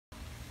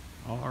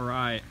All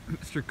right,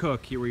 Mr.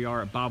 Cook, here we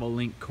are at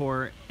Bobolink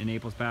Court in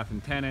Naples Bath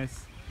and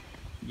Tennis.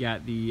 You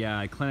got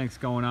the clinics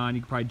going on.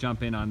 You can probably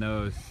jump in on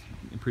those,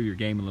 improve your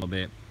game a little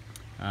bit.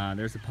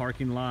 There's the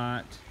parking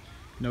lot.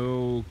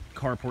 No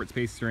carport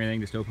spaces or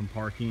anything, just open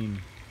parking.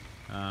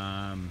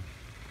 Got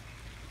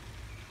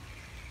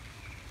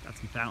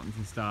some fountains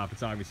and stuff.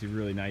 It's obviously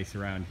really nice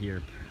around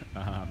here.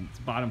 It's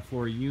a bottom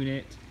floor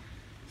unit.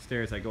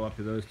 Stairs that go up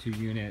to those two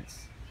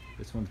units.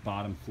 This one's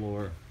bottom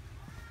floor.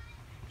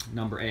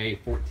 Number A,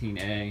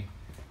 14A,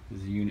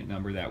 is the unit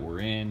number that we're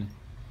in.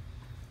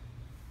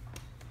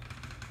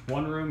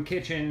 One room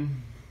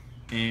kitchen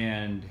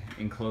and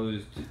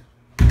enclosed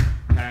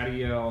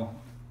patio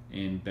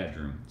and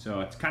bedroom.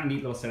 So it's kind of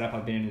neat little setup.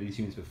 I've been into these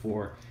units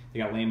before. They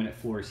got laminate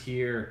floors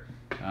here.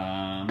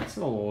 It's a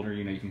little older,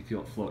 you know, you can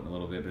feel it floating a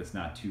little bit, but it's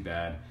not too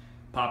bad.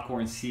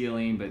 Popcorn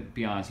ceiling, but to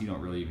be honest, you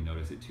don't really even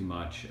notice it too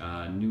much.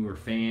 Newer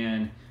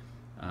fan.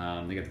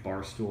 They got the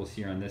bar stools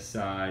here on this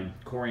side.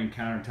 Corian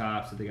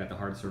countertops, so they got the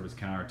hard surface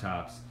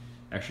countertops.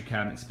 Extra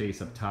cabinet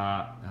space up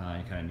top.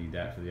 You kind of need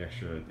that for the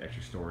extra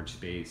storage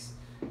space.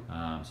 So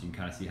you can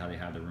kind of see how they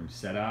have the room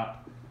set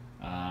up.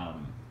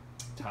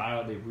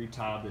 They've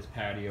retiled this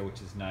patio,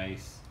 which is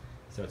nice.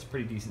 So it's a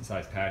pretty decent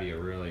sized patio,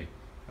 really.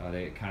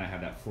 They kind of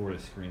have that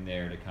Florida screen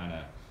there to kind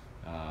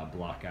of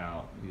block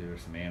out either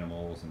some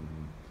animals, and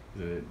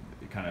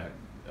it kind of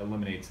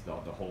eliminates the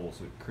hole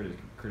so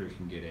critters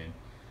can get in.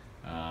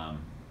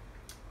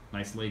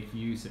 Nice lake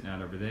view sitting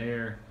out over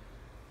there.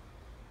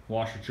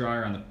 Washer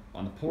dryer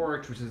on the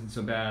porch, which isn't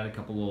so bad. A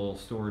couple little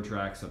storage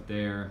racks up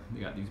there. They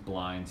got these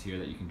blinds here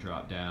that you can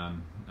drop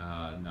down,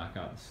 knock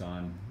out the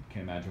sun.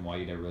 Can't imagine why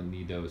you'd ever really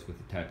need those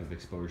with the type of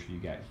exposure you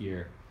got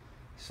here.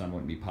 Sun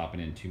wouldn't be popping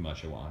in too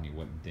much on you,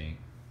 wouldn't think.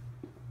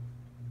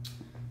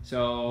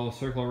 So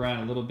circle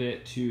around a little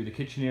bit to the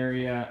kitchen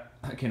area.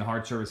 Again,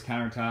 hard surface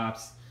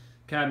countertops.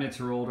 Cabinets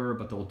are older,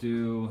 but they'll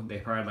do. They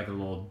probably had like a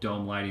little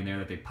dome lighting there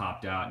that they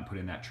popped out and put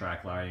in that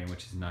track lighting,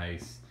 which is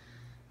nice.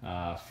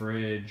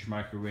 Fridge,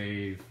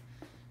 microwave,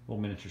 little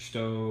miniature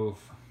stove,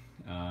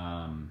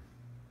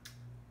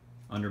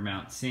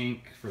 undermount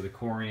sink for the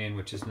Corian,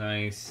 which is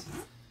nice.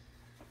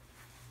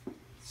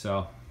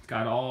 So it's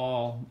got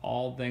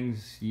all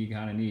things you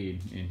kind of need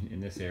in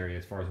this area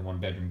as far as one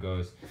bedroom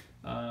goes.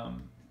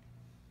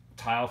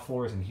 Tile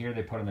floors in here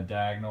they put on the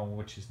diagonal,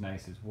 which is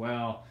nice as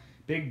well.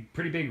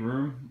 Pretty big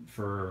room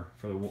for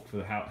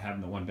having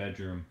the one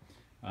bedroom.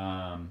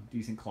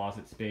 Decent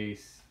closet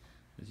space,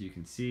 as you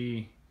can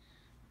see.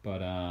 But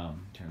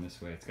turn this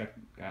way. It's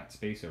got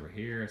space over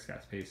here. It's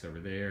got space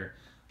over there.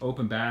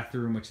 Open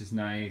bathroom, which is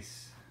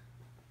nice.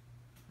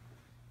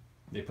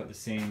 They put the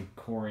same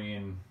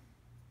Corian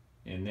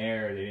in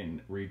there. They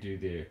didn't redo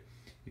the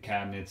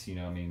cabinets. You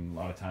know, I mean, a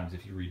lot of times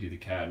if you redo the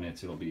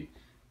cabinets, it'll be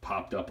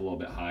popped up a little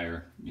bit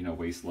higher, you know,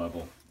 waist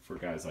level for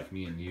guys like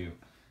me and you.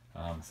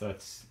 So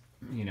that's,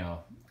 you know,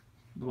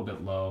 a little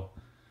bit low.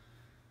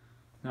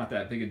 Not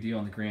that big a deal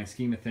in the grand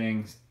scheme of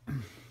things.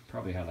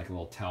 Probably had like a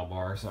little towel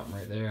bar or something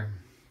right there.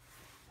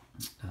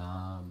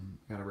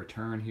 Got a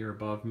return here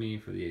above me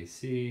for the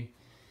AC.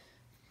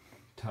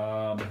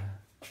 Tub,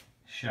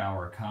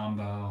 shower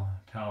combo,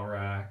 towel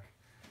rack.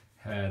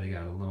 They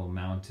got a little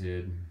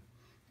mounted,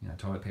 you know,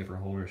 toilet paper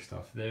holder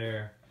stuff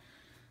there.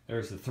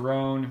 There's the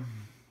throne.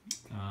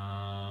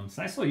 It's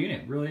a nice little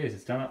unit, really is.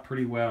 It's done up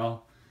pretty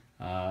well.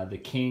 The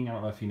King, I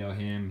don't know if you know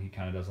him, he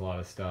kind of does a lot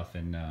of stuff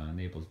in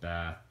Naples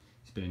Bath.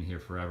 He's been in here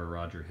forever.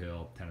 Roger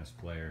Hill, tennis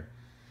player.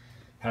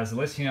 Has a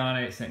listing on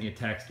it. Sent you a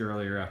text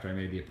earlier after I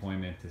made the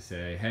appointment to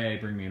say, hey,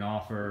 bring me an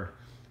offer.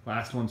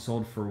 Last one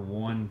sold for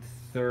 $130.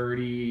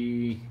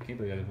 I can't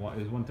believe it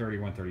was $130,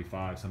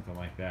 $135, something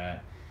like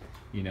that.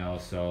 You know,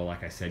 so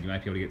like I said, you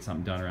might be able to get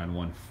something done around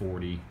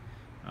 $140.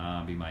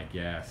 Be my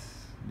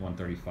guess.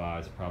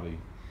 $135 is probably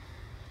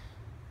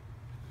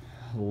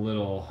a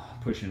little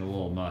pushing a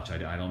little much. I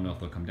don't know if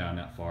they'll come down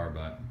that far,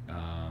 but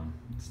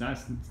it's not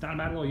a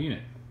bad little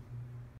unit.